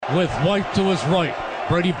with White to his right.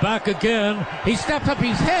 Brady back again. He steps up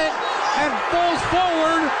his head and falls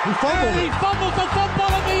forward. He fumbled and he fumbles the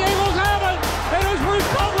football, and the Eagles have it. It is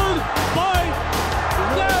recovered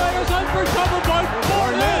by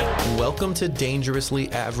Barnett. Welcome to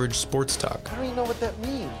Dangerously Average Sports Talk. I don't even know what that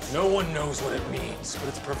means. No one knows what it means, but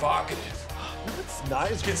it's provocative. No, it's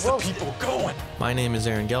not. It Gets the people going. My name is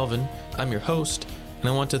Aaron Galvin. I'm your host, and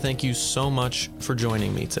I want to thank you so much for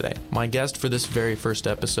joining me today. My guest for this very first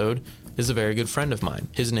episode is a very good friend of mine.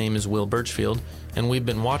 His name is Will Birchfield, and we've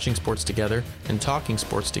been watching sports together and talking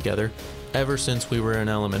sports together ever since we were in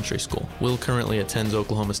elementary school. Will currently attends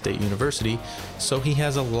Oklahoma State University, so he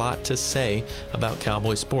has a lot to say about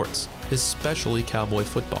Cowboy sports, especially Cowboy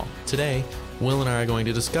football. Today, Will and I are going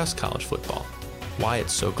to discuss college football, why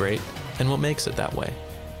it's so great, and what makes it that way.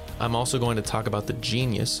 I'm also going to talk about the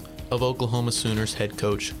genius of Oklahoma Sooners head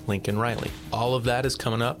coach Lincoln Riley. All of that is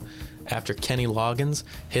coming up after Kenny Loggins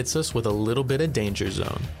hits us with a little bit of Danger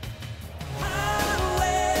Zone.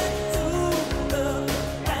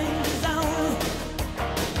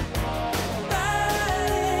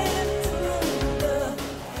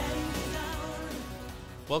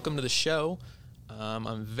 Welcome to the show.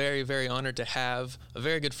 I'm very, very honored to have a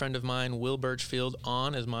very good friend of mine, Will Birchfield,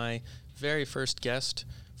 on as my very first guest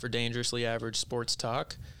for Dangerously Average Sports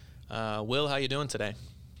Talk. Will, how you doing today?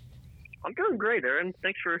 I'm doing great, Aaron.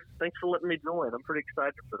 Thanks for letting me join. I'm pretty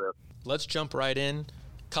excited for this. Let's jump right in.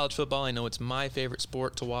 College football, I know it's my favorite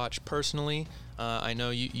sport to watch personally. I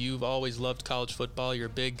know you've always loved college football. You're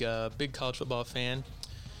a big college football fan.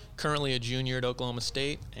 Currently a junior at Oklahoma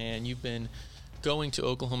State, and you've been going to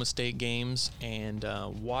Oklahoma State games and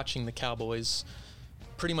watching the Cowboys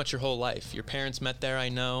pretty much your whole life. Your parents met there, I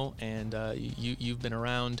know, and you've been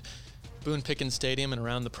around Boone Pickens Stadium and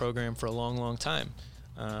around the program for a long, long time.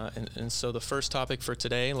 And so the first topic for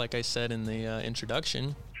today, like I said in the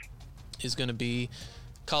introduction, is going to be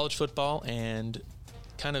college football and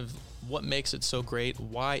kind of what makes it so great,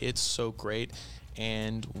 why it's so great.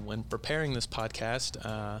 And when preparing this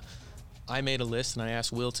podcast, I made a list, and I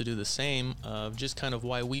asked Will to do the same, of just kind of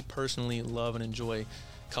why we personally love and enjoy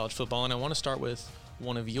college football. And I want to start with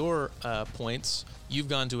one of your points. You've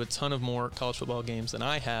gone to a ton of more college football games than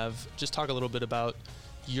I have. Just talk a little bit about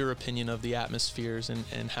your opinion of the atmospheres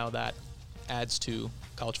and how that adds to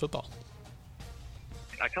college football.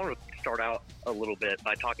 I kind of start out a little bit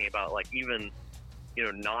by talking about, like, even when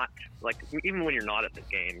you're not at the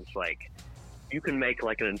games, like, you can make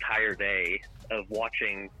like an entire day of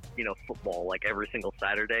watching football, like every single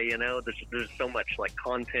Saturday. There's so much like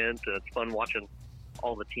content, and it's fun watching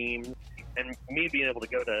all the teams. And me being able to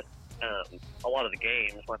go to a lot of the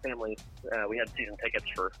games, my family, we had season tickets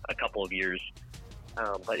for a couple of years,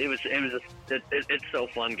 but it's so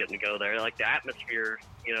fun getting to go there. Like the atmosphere,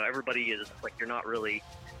 everybody is like, you're not really,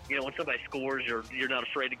 when somebody scores, you're not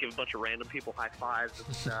afraid to give a bunch of random people high fives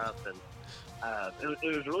and stuff, and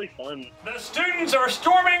it was really fun. The students are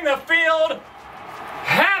storming the field.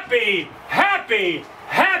 Happy, happy,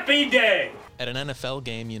 happy day. At an NFL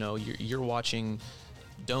game, you're watching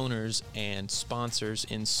donors and sponsors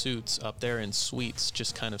in suits up there in suites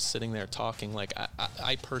just kind of sitting there talking. Like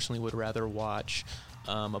I personally would rather watch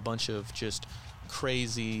a bunch of just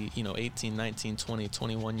crazy 18, 19, 20,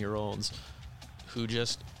 21-year-olds who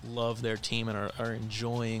just love their team and are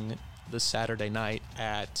enjoying the Saturday night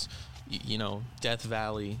at Death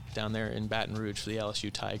Valley down there in Baton Rouge for the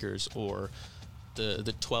LSU Tigers, or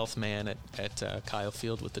the 12th man at Kyle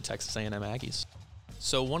Field with the Texas A&M Aggies.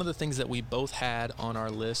 So one of the things that we both had on our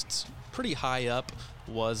lists pretty high up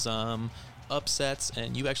was upsets,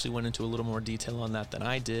 and you actually went into a little more detail on that than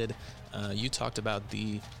I did. You talked about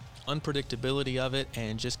the unpredictability of it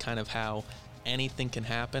and just kind of how anything can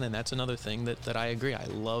happen, and that's another thing that I agree. I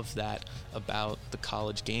love that about the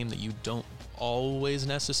college game that you don't always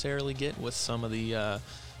necessarily get with some weeks in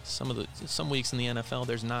the NFL.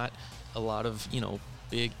 There's not a lot of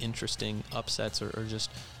big interesting upsets or just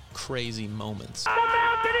crazy moments. The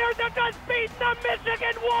Mountaineers have just beat the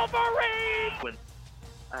Michigan Wolverines! When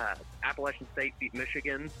Appalachian State beat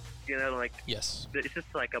Michigan, yes, it's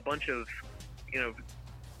just like a bunch of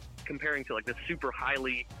comparing to like the super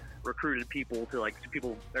highly recruited people to like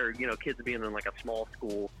people or kids being in like a small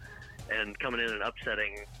school and coming in and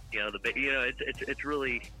upsetting the big. It's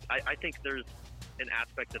really, I think there's an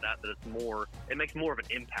aspect of that it's more, it makes more of an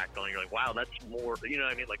impact on you. You're like, wow, that's more,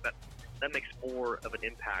 like that makes more of an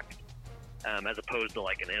impact as opposed to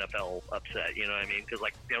like an NFL upset, because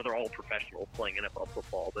like they're all professionals playing NFL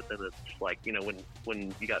football, but then it's like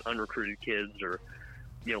when you got unrecruited kids or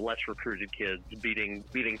less recruited kids, beating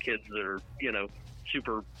kids that are,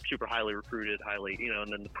 super highly recruited,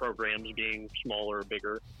 and then the programs being smaller or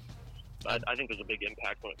bigger. I think there's a big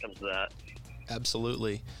impact when it comes to that.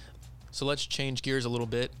 Absolutely. So let's change gears a little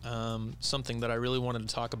bit. Something that I really wanted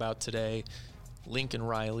to talk about today, Lincoln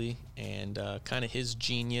Riley, and kind of his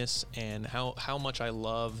genius, and how much I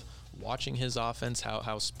love watching his offense,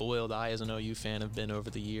 how spoiled I as an OU fan have been over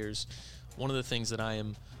the years. One of the things that I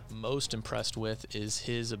am most impressed with is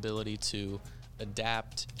his ability to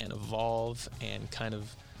adapt and evolve and kind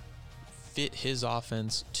of fit his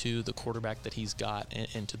offense to the quarterback that he's got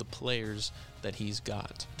and to the players that he's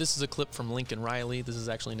got. This is a clip from Lincoln Riley. This is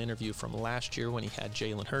actually an interview from last year when he had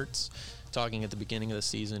Jalen Hurts talking at the beginning of the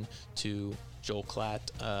season to Joel Klatt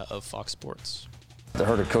of Fox Sports. I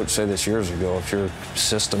heard a coach say this years ago, if your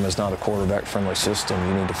system is not a quarterback-friendly system,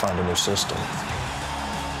 you need to find a new system.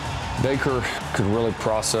 Baker could really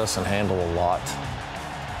process and handle a lot.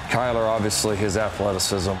 Kyler, obviously, his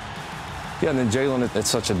athleticism. Yeah, and then Jalen, it's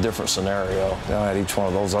such a different scenario. I had each one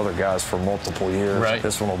of those other guys for multiple years. Right.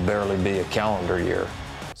 This one will barely be a calendar year.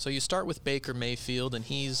 So you start with Baker Mayfield, and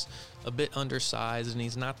he's a bit undersized, and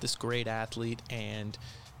he's not this great athlete, and,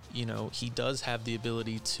 he does have the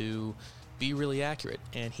ability to be really accurate,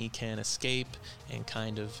 and he can escape and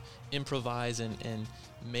kind of improvise and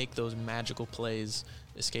make those magical plays,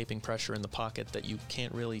 escaping pressure in the pocket that you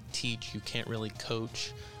can't really teach, you can't really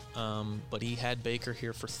coach. But he had Baker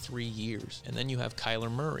here for 3 years. And then you have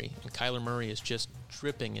Kyler Murray. And Kyler Murray is just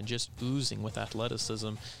dripping and just oozing with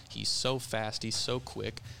athleticism. He's so fast, he's so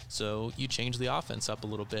quick. So you change the offense up a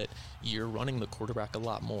little bit. You're running the quarterback a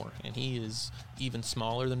lot more. And he is even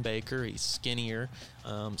smaller than Baker. He's skinnier.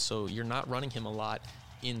 So you're not running him a lot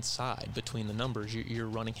inside between the numbers. You're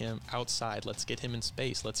running him outside. Let's get him in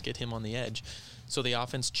space. Let's get him on the edge. So the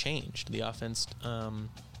offense changed. The offense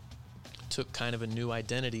took kind of a new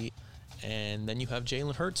identity, and then you have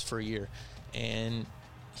Jalen Hurts for a year, and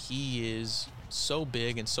he is so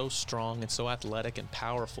big and so strong and so athletic and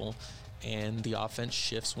powerful, and the offense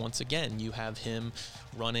shifts once again. You have him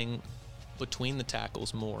running between the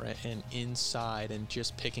tackles more and inside and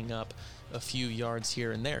just picking up a few yards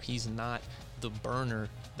here and there. He's not the burner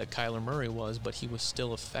that Kyler Murray was, but he was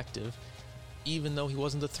still effective, even though he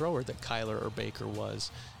wasn't the thrower that Kyler or Baker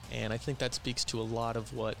was. And I think that speaks to a lot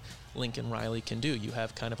of what Lincoln Riley can do. You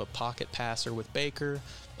have kind of a pocket passer with Baker,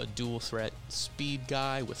 a dual threat speed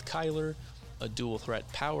guy with Kyler, a dual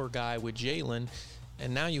threat power guy with Jalen,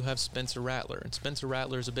 and now you have Spencer Rattler. And Spencer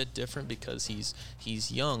Rattler is a bit different because he's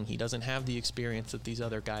young. He doesn't have the experience that these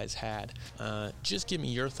other guys had. Just give me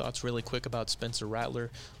your thoughts really quick about Spencer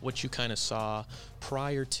Rattler, what you kind of saw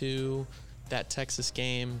prior to that Texas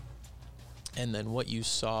game, and then what you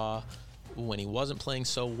saw when he wasn't playing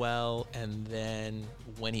so well, and then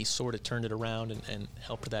when he sort of turned it around and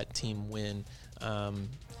helped that team win.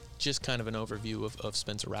 Just kind of an overview of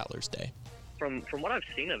Spencer Rattler's day. From what I've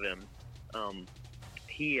seen of him, I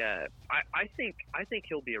think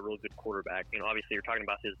he'll be a real good quarterback. Obviously you're talking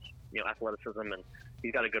about his athleticism, and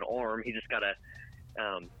he's got a good arm. He just got to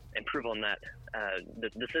improve on that the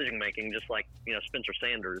decision making, just like Spencer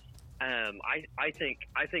Sanders. I think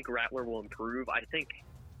Rattler will improve. I think.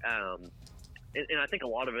 And I think a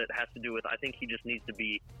lot of it has to do with, I think he just needs to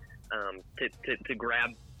be to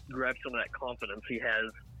grab some of that confidence he has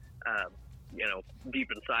deep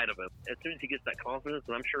inside of him. As soon as he gets that confidence,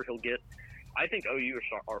 and I'm sure he'll get, I think OU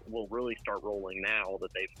will really start rolling now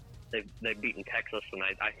that they've beaten Texas, and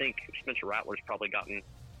I think Spencer Rattler's probably gotten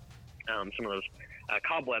some of those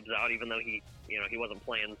cobwebs out, even though he wasn't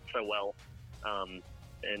playing so well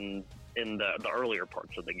in the earlier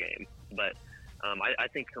parts of the game, but. I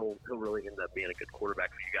think he'll really end up being a good quarterback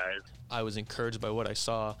for you guys. I was encouraged by what I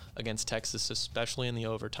saw against Texas, especially in the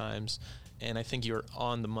overtimes, and I think you're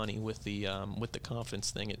on the money with the confidence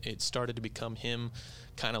thing. It started to become him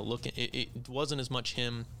kind of looking. It wasn't as much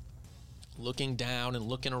him looking down and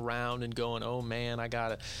looking around and going, "Oh man, I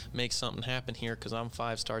gotta make something happen here because I'm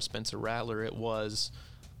 5-star Spencer Rattler." It was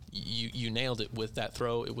you nailed it with that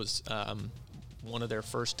throw. It was. One of their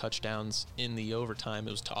first touchdowns in the overtime. It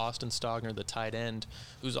was to Austin Stogner, the tight end,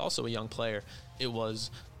 who's also a young player. It was,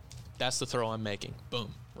 that's the throw I'm making.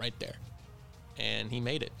 Boom, right there. And he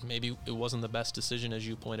made it. Maybe it wasn't the best decision, as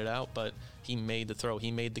you pointed out, but he made the throw. He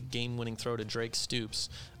made the game-winning throw to Drake Stoops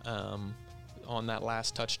on that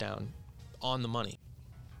last touchdown on the money.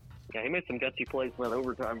 Yeah, he made some gutsy plays in that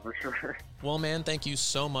overtime for sure. Well, man, thank you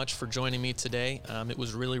so much for joining me today. It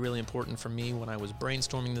was really, really important for me when I was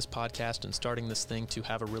brainstorming this podcast and starting this thing to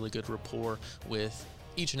have a really good rapport with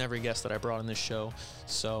each and every guest that I brought on this show.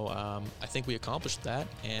 So I think we accomplished that,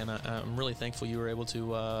 and I'm really thankful you were able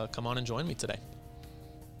to come on and join me today.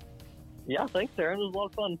 Yeah, thanks, Aaron. It was a lot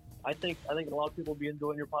of fun. I think a lot of people will be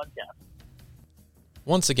enjoying your podcast.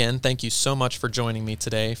 Once again, thank you so much for joining me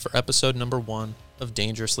today for episode number 1 of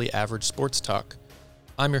Dangerously Average Sports Talk.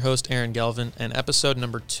 I'm your host, Aaron Gelvin, and episode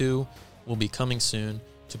number 2 will be coming soon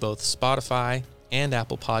to both Spotify and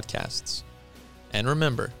Apple Podcasts. And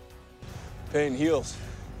remember, pain heals,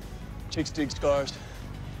 chicks dig scars,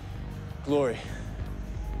 glory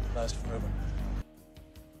lasts forever.